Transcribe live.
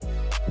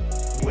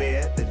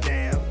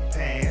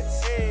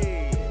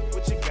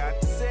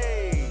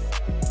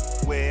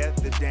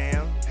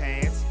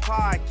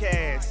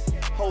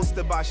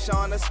Hosted by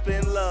Shauna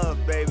Spin Love,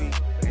 baby.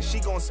 And she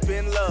gon'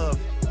 spin love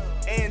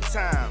and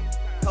time,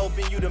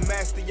 helping you to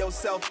master your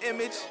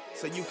self-image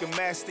so you can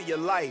master your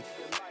life.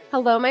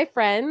 Hello, my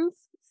friends.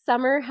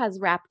 Summer has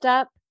wrapped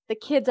up. The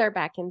kids are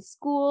back in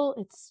school.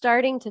 It's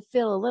starting to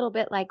feel a little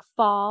bit like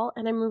fall,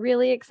 and I'm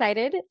really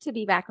excited to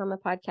be back on the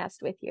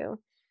podcast with you.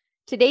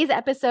 Today's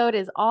episode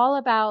is all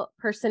about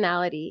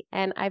personality,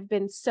 and I've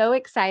been so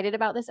excited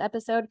about this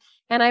episode,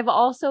 and I've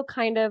also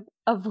kind of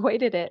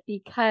avoided it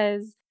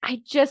because I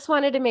just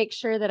wanted to make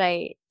sure that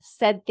I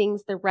said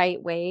things the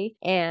right way,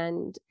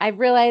 and I've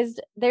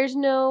realized there's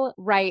no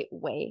right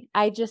way.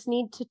 I just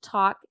need to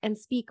talk and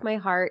speak my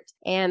heart,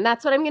 and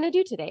that's what I'm going to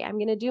do today. I'm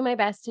going to do my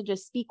best to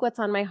just speak what's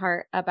on my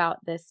heart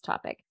about this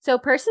topic. So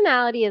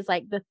personality is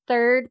like the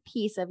third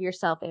piece of your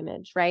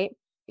self-image, right?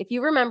 If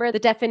you remember, the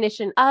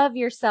definition of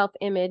your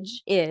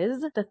self-image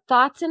is the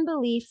thoughts and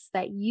beliefs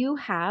that you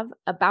have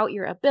about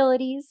your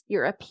abilities,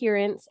 your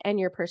appearance, and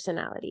your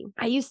personality.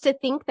 I used to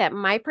think that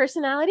my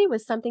personality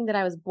was something that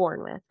I was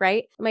born with,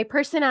 right? My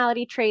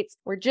personality traits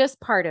were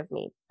just part of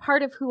me,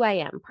 part of who I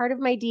am, part of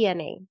my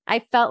DNA. I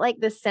felt like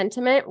this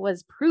sentiment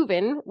was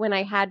proven when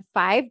I had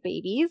 5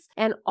 babies,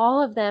 and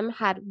all of them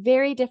had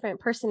very different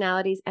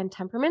personalities and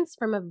temperaments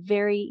from a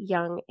very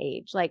young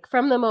age, like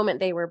from the moment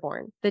they were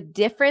born. The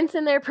difference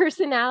in their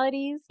personalities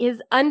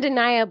is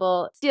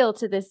undeniable still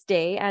to this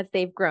day as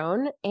they've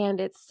grown,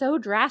 and it's so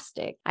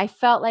drastic. I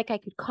felt like I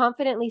could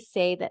confidently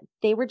say that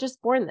they were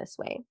just born this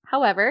way.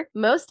 However,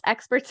 most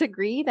experts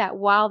agree that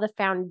while the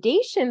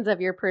foundations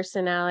of your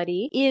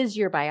personality is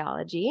your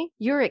biology,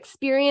 your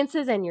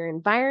experiences and your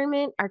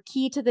environment are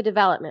key to the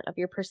development of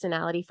your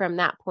personality from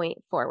that point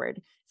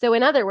forward. So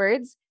in other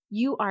words,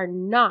 you are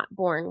not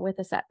born with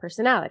a set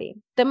personality.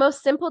 The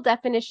most simple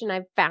definition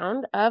I've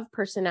found of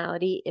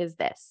personality is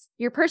this.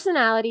 Your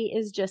personality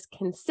is just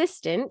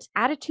consistent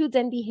attitudes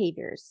and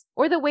behaviors,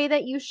 or the way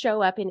that you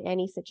show up in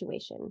any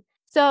situation.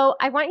 So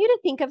I want you to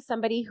think of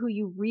somebody who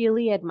you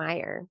really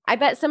admire. I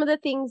bet some of the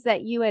things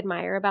that you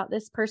admire about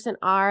this person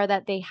are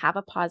that they have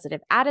a positive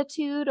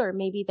attitude, or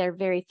maybe they're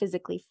very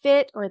physically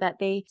fit, or that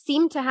they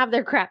seem to have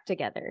their crap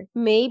together.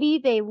 Maybe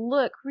they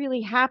look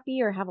really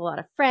happy or have a lot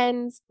of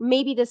friends.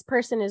 Maybe this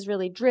person is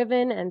really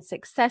driven and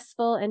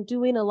successful and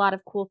doing a lot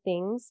of cool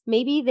things.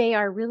 Maybe they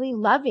are really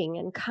loving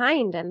and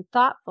kind and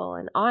thoughtful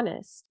and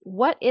honest.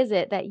 What is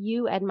it that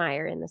you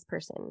admire in this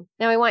person?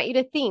 Now I want you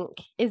to think,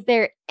 is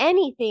there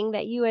anything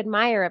that you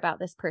admire about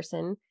this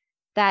person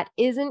that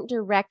isn't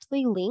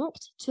directly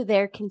linked to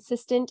their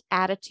consistent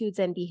attitudes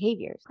and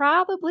behaviors?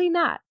 Probably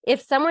not.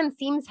 If someone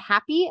seems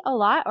happy a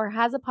lot or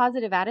has a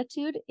positive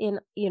attitude in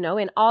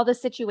all the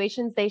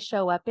situations they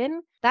show up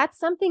in, that's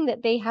something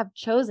that they have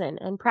chosen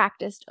and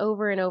practiced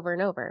over and over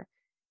and over.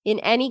 In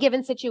any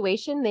given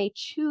situation, they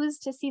choose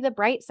to see the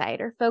bright side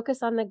or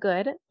focus on the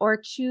good or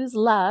choose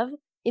love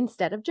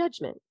instead of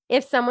judgment.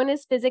 If someone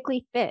is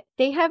physically fit,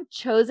 they have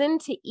chosen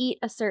to eat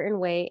a certain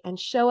way and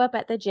show up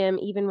at the gym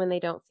even when they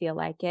don't feel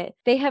like it.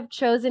 They have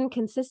chosen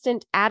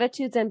consistent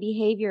attitudes and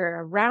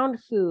behavior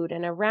around food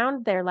and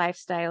around their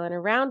lifestyle and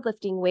around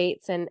lifting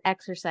weights and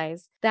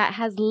exercise that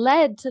has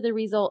led to the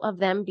result of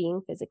them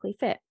being physically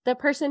fit. The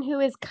person who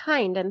is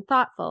kind and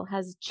thoughtful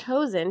has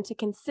chosen to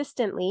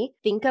consistently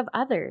think of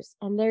others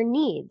and their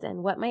needs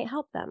and what might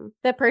help them.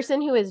 The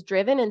person who is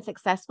driven and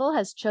successful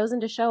has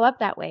chosen to show up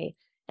that way,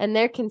 and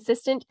their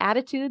consistent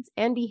attitudes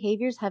and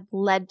behaviors have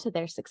led to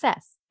their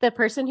success. The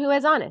person who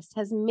is honest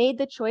has made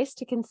the choice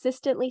to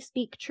consistently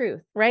speak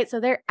truth, right? So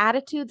their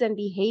attitudes and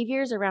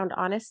behaviors around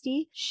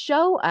honesty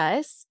show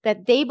us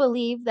that they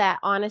believe that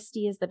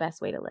honesty is the best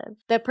way to live.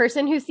 The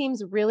person who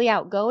seems really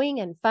outgoing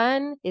and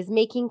fun is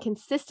making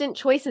consistent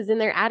choices in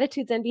their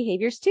attitudes and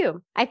behaviors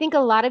too. I think a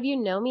lot of you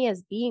know me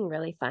as being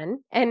really fun,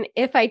 and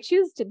if I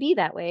choose to be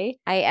that way,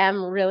 I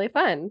am really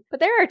fun.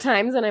 But there are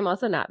times when I'm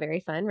also not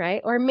very fun,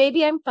 right? Or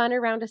maybe I'm fun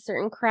around a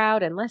certain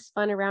crowd and less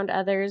fun around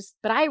others,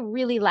 but I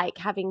really like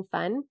having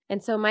fun.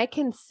 And so my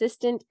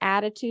consistent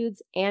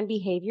attitudes and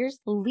behaviors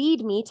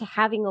lead me to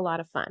having a lot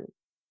of fun.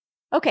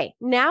 Okay,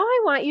 now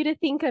I want you to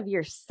think of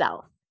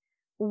yourself.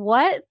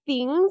 What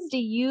things do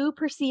you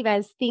perceive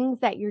as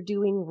things that you're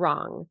doing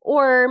wrong?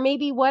 Or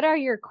maybe what are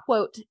your,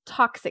 quote,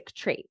 toxic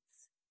traits?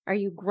 Are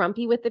you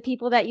grumpy with the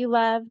people that you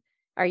love?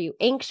 Are you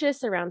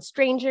anxious around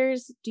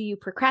strangers? Do you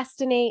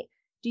procrastinate?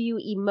 Do you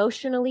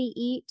emotionally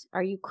eat?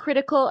 Are you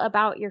critical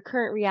about your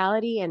current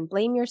reality and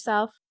blame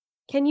yourself?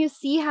 Can you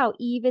see how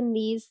even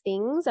these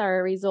things are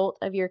a result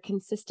of your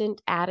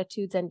consistent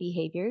attitudes and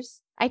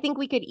behaviors? I think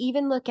we could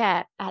even look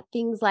at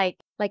things like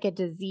a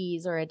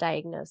disease or a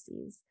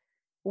diagnosis.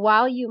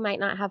 While you might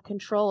not have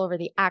control over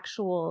the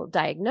actual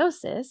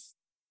diagnosis,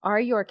 are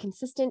your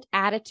consistent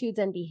attitudes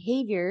and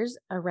behaviors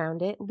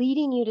around it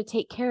leading you to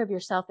take care of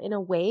yourself in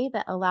a way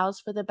that allows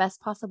for the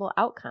best possible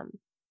outcome?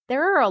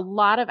 There are a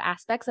lot of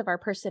aspects of our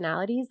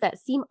personalities that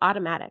seem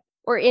automatic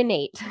or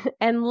innate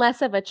and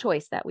less of a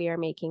choice that we are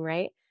making,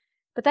 right?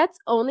 But that's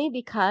only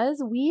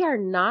because we are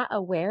not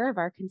aware of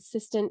our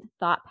consistent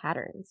thought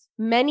patterns.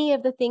 Many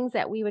of the things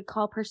that we would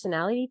call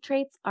personality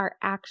traits are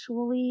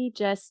actually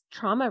just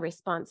trauma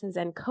responses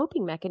and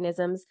coping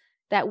mechanisms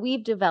that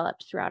we've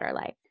developed throughout our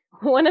life.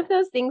 One of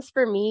those things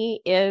for me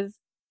is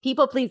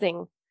people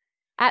pleasing.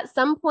 At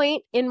some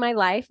point in my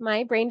life,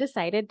 my brain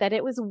decided that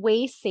it was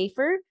way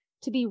safer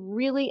to be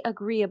really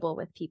agreeable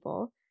with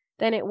people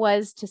than it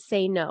was to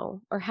say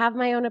no or have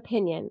my own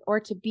opinion or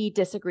to be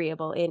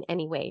disagreeable in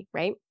any way,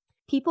 right?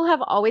 People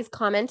have always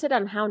commented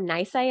on how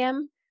nice I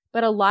am,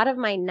 but a lot of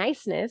my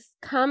niceness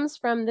comes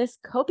from this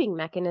coping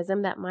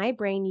mechanism that my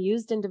brain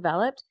used and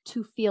developed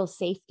to feel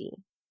safety.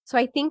 So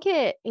I think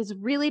it is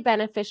really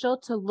beneficial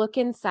to look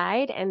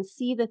inside and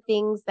see the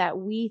things that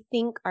we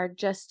think are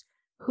just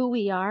who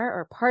we are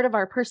or part of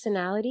our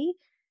personality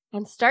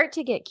and start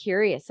to get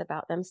curious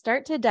about them,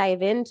 start to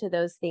dive into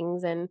those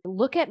things and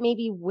look at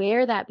maybe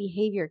where that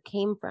behavior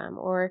came from,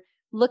 or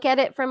look at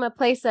it from a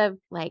place of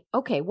like,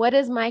 okay, what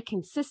is my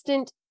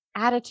consistent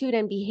attitude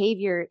and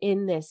behavior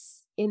in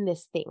this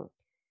thing?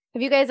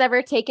 Have you guys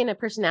ever taken a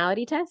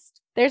personality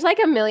test? There's like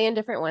a million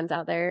different ones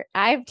out there.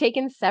 I've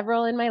taken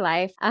several in my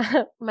life.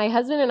 My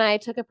husband and I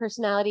took a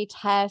personality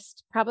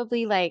test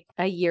probably like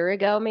a year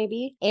ago,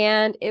 maybe,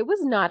 and it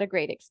was not a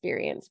great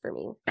experience for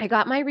me. I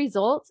got my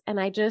results and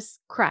I just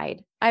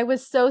cried. I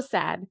was so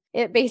sad.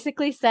 It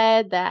basically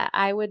said that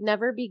I would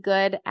never be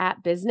good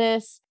at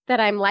business, that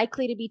I'm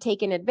likely to be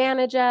taken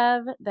advantage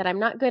of, that I'm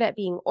not good at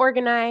being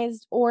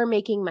organized or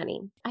making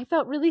money. I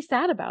felt really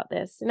sad about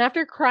this. And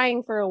after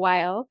crying for a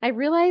while, I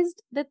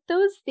realized that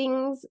those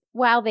things,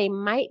 while they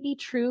might be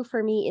true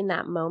for me in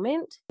that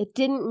moment, it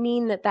didn't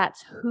mean that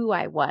that's who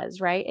I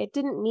was, right? It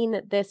didn't mean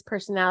that this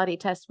personality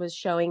test was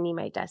showing me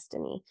my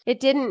destiny. It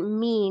didn't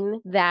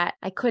mean that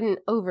I couldn't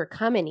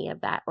overcome any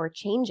of that or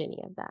change any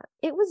of that.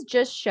 It was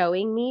just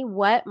showing me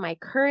what my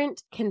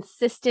current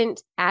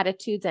consistent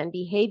attitudes and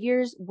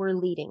behaviors were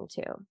leading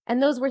to.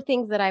 And those were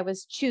things that I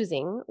was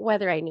choosing,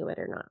 whether I knew it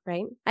or not,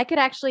 right? I could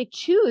actually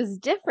choose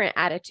different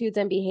attitudes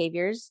and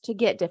behaviors to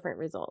get different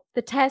results.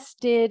 The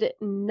test did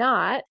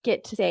not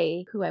get to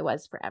say who I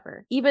was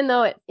forever, even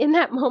though in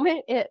that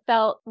moment, it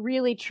felt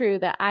really true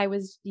that I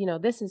was,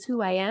 this is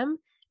who I am.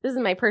 This is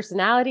my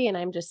personality and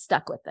I'm just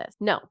stuck with this.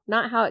 No,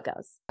 not how it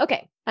goes.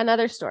 Okay,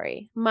 another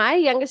story. My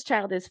youngest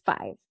child is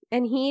 5.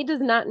 And he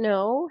does not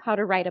know how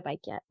to ride a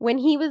bike yet. When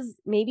he was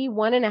maybe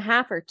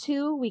 1.5 or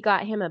 2, we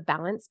got him a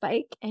balance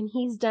bike, and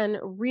he's done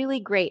really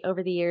great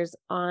over the years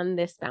on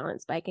this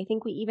balance bike. I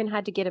think we even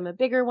had to get him a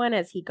bigger one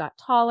as he got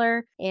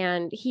taller,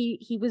 and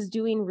he was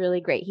doing really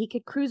great. He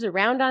could cruise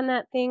around on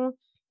that thing.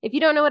 If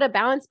you don't know what a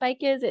balance bike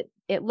is,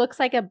 it looks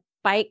like a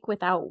bike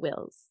without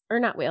wheels,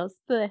 or not wheels,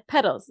 the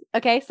pedals.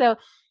 Okay, so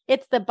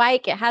it's the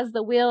bike, it has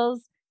the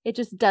wheels. It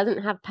just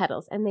doesn't have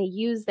pedals, and they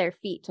use their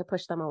feet to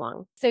push them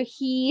along. So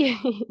he's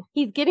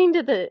getting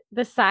to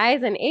the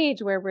size and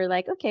age where we're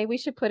like, okay, we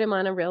should put him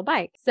on a real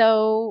bike.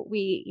 So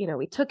we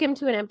took him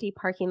to an empty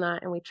parking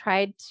lot and we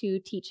tried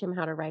to teach him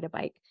how to ride a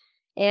bike.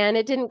 And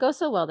it didn't go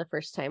so well the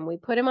first time. We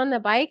put him on the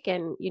bike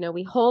and,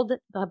 we hold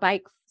the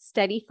bike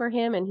steady for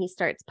him and he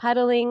starts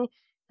pedaling.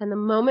 And the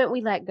moment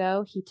we let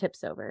go, he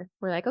tips over.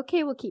 We're like,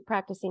 okay, we'll keep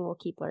practicing. We'll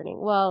keep learning.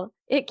 Well,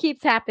 it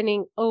keeps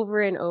happening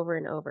over and over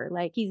and over.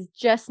 Like he's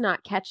just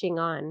not catching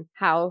on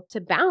how to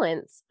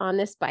balance on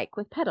this bike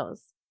with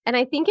pedals. And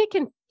I think it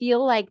can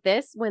feel like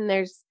this when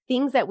there's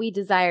things that we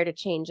desire to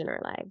change in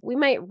our life. We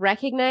might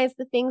recognize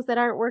the things that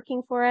aren't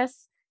working for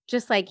us,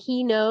 just like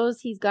he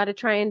knows he's got to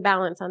try and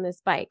balance on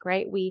this bike,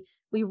 right?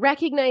 We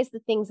recognize the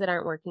things that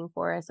aren't working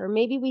for us, or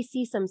maybe we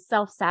see some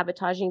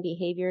self-sabotaging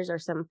behaviors or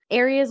some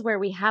areas where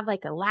we have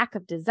like a lack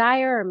of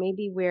desire, or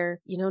maybe we're,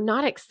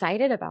 not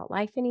excited about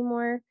life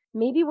anymore.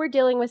 Maybe we're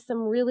dealing with some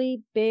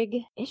really big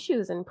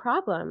issues and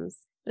problems.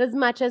 But as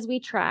much as we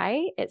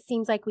try, it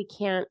seems like we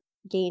can't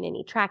gain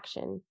any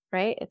traction,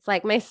 right? It's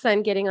like my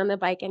son getting on the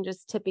bike and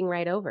just tipping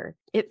right over.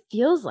 It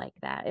feels like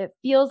that. It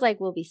feels like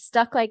we'll be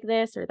stuck like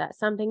this, or that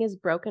something is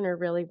broken or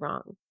really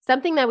wrong.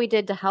 Something that we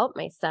did to help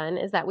my son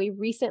is that we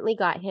recently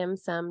got him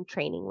some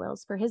training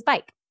wheels for his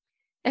bike.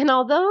 And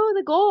although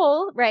the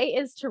goal, right,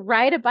 is to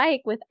ride a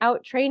bike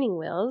without training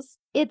wheels,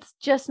 it's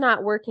just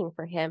not working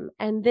for him.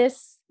 And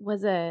this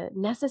was a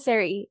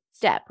necessary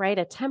step, right?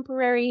 A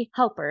temporary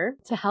helper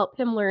to help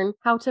him learn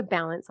how to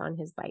balance on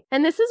his bike.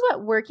 And this is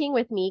what working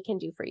with me can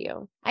do for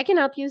you. I can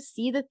help you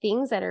see the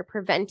things that are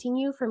preventing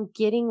you from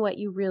getting what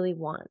you really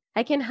want.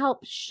 I can help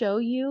show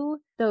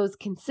you those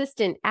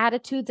consistent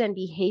attitudes and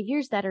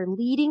behaviors that are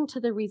leading to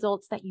the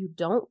results that you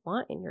don't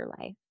want in your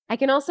life. I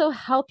can also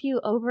help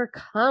you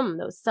overcome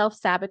those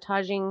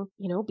self-sabotaging,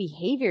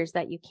 behaviors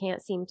that you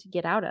can't seem to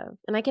get out of.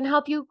 And I can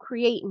help you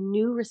create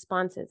new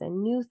responses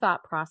and new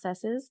thought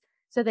processes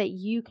so that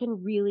you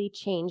can really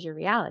change your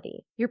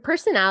reality. Your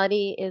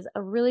personality is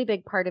a really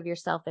big part of your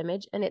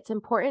self-image, and it's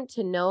important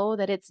to know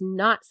that it's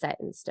not set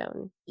in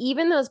stone.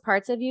 Even those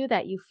parts of you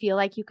that you feel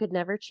like you could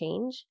never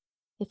change,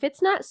 If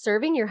it's not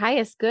serving your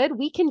highest good,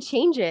 we can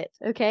change it,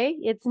 okay?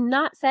 It's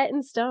not set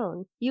in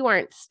stone. You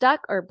aren't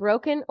stuck or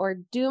broken or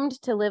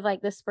doomed to live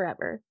like this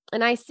forever.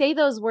 And I say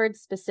those words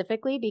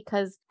specifically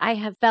because I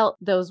have felt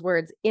those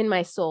words in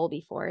my soul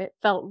before. It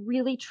felt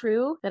really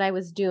true that I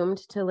was doomed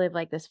to live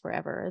like this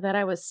forever, that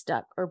I was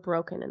stuck or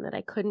broken and that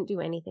I couldn't do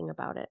anything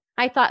about it.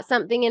 I thought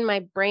something in my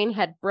brain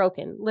had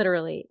broken,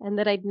 literally, and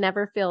that I'd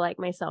never feel like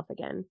myself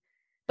again.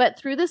 But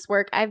through this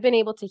work, I've been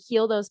able to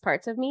heal those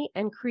parts of me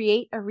and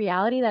create a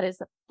reality that is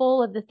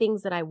full of the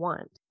things that I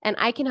want. And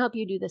I can help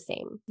you do the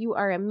same. You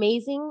are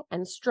amazing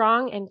and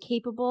strong and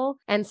capable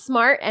and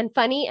smart and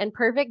funny and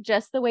perfect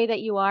just the way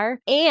that you are.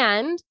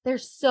 And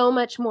there's so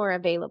much more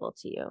available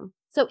to you.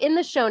 So in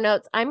the show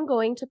notes, I'm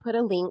going to put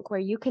a link where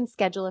you can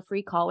schedule a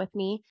free call with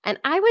me. And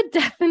I would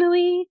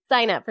definitely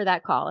sign up for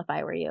that call if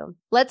I were you.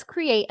 Let's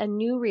create a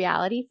new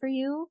reality for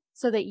you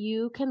so that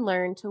you can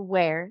learn to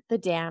wear the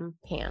damn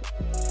pants.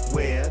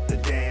 Wear the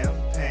damn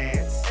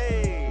pants.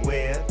 Hey.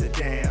 Wear the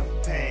damn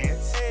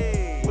pants.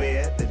 Hey.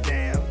 Wear the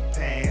damn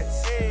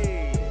pants.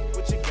 Hey.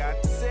 What you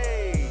got to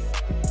say?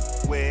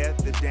 Wear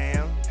the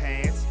damn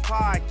pants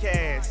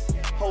podcast.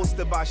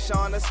 Hosted by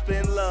Shauna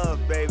Spin Love,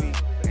 baby.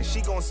 And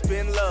she gon'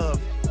 spin love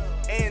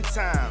and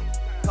time.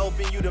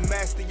 Helping you to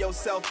master your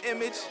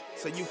self-image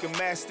so you can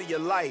master your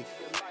life.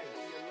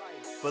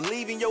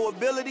 Believe in your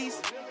abilities,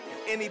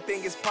 and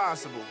anything is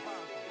possible.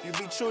 You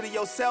be true to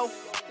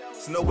yourself,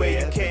 there's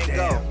nowhere you can't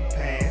go.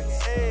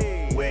 Pants.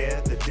 Hey.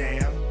 Wear the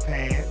damn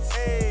pants.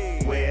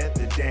 Hey. Wear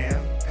the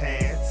damn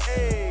pants.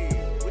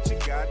 Hey. What you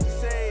got to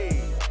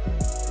say?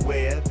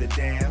 Wear the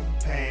damn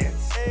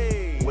pants.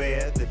 Hey.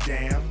 Wear the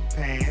damn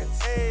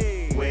pants.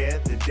 Hey. Wear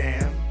the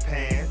damn